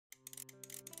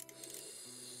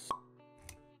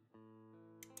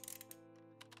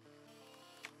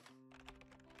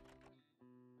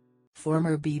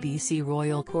Former BBC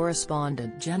royal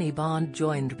correspondent Jennie Bond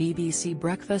joined BBC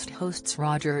Breakfast hosts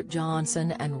Roger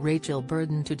Johnson and Rachel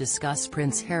Burden to discuss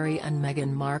Prince Harry and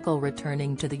Meghan Markle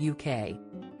returning to the UK.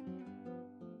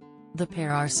 The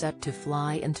pair are set to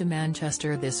fly into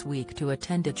Manchester this week to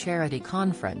attend a charity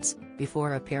conference,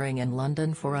 before appearing in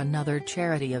London for another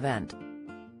charity event.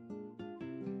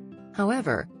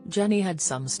 However, Jennie had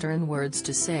some stern words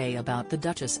to say about the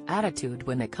Duchess' attitude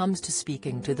when it comes to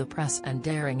speaking to the press and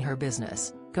airing her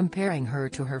business, comparing her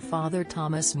to her father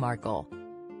Thomas Markle.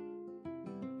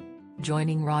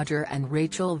 Joining Roger and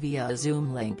Rachel via a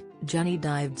Zoom link, Jennie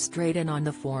dived straight in on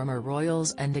the former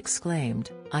royals and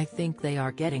exclaimed, "I think they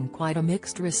are getting quite a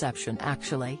mixed reception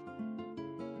actually.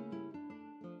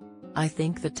 I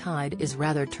think the tide is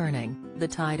rather turning, the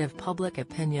tide of public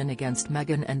opinion against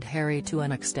Meghan and Harry to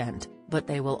an extent, but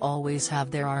they will always have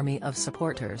their army of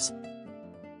supporters.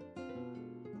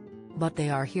 But they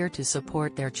are here to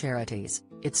support their charities.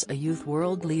 It's a Youth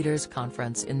World Leaders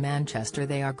Conference in Manchester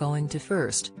they are going to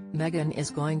first. Meghan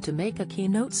is going to make a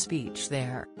keynote speech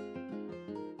there.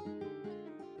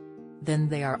 Then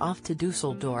they are off to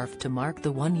Dusseldorf to mark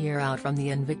the 1 year out from the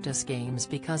Invictus Games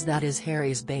because that is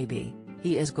Harry's baby.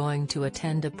 He is going to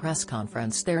attend a press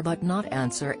conference there but not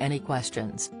answer any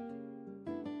questions.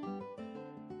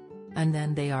 And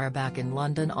then they are back in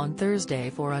London on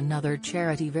Thursday for another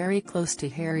charity very close to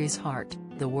Harry's heart,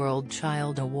 the World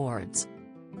Child Awards."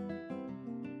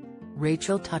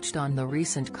 Rachel touched on the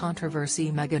recent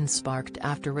controversy Meghan sparked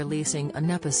after releasing an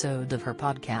episode of her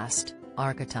podcast,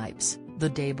 Archetypes, the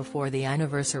day before the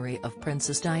anniversary of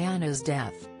Princess Diana's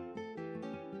death.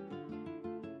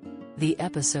 The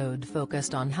episode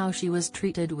focused on how she was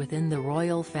treated within the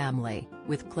royal family,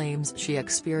 with claims she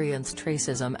experienced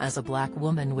racism as a black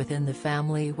woman within the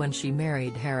family when she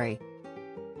married Harry.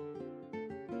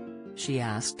 She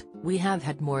asked, "We have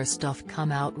had more stuff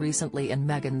come out recently in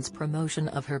Meghan's promotion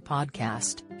of her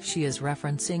podcast, she is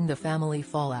referencing the family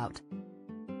fallout.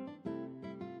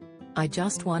 I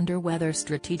just wonder whether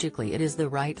strategically it is the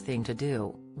right thing to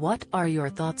do. What are your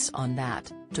thoughts on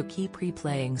that, to keep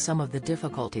replaying some of the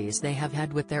difficulties they have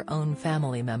had with their own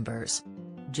family members?"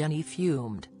 Jennie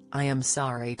fumed, "I am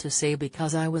sorry to say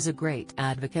because I was a great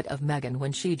advocate of Meghan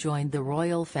when she joined the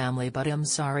royal family but am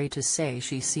sorry to say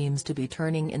she seems to be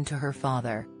turning into her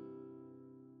father.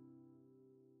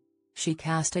 She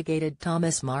castigated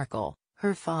Thomas Markle,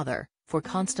 her father, for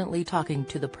constantly talking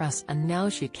to the press and now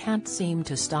she can't seem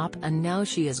to stop and now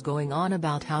she is going on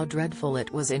about how dreadful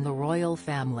it was in the royal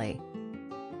family.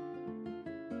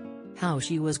 How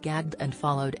she was gagged and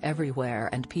followed everywhere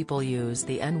and people use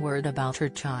the N-word about her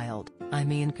child, I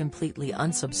mean completely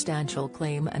unsubstantial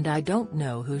claim and I don't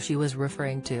know who she was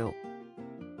referring to.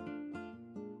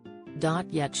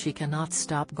 Yet she cannot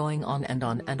stop going on and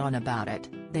on and on about it.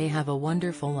 They have a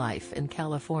wonderful life in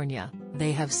California,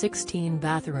 they have 16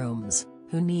 bathrooms,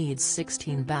 who needs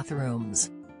 16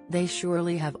 bathrooms? They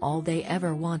surely have all they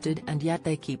ever wanted and yet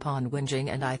they keep on whinging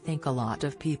and I think a lot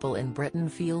of people in Britain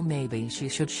feel maybe she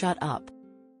should shut up."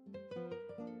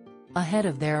 Ahead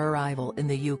of their arrival in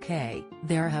the UK,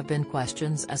 there have been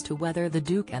questions as to whether the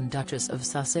Duke and Duchess of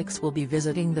Sussex will be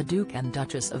visiting the Duke and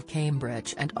Duchess of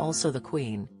Cambridge and also the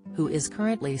Queen, who is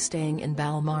currently staying in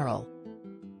Balmoral.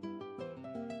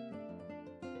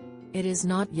 It is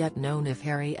not yet known if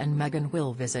Harry and Meghan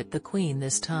will visit the Queen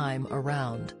this time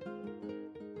around.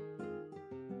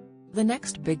 The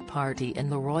next big party in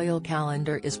the royal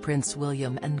calendar is Prince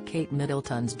William and Kate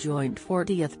Middleton's joint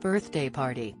 40th birthday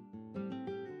party.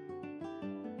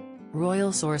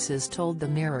 Royal sources told the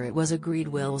Mirror it was agreed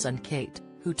Wills and Kate,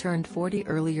 who turned 40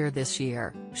 earlier this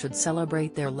year, should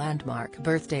celebrate their landmark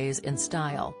birthdays in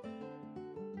style.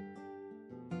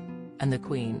 And the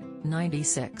Queen,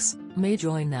 96, may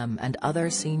join them and other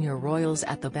senior royals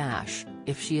at the bash,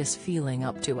 if she is feeling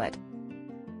up to it.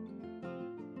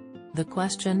 The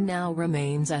question now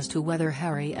remains as to whether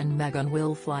Harry and Meghan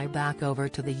will fly back over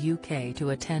to the UK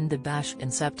to attend the bash in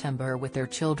September with their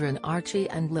children Archie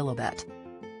and Lilibet.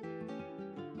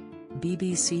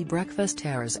 BBC Breakfast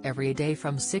airs every day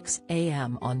from 6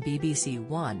 a.m. on BBC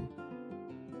One.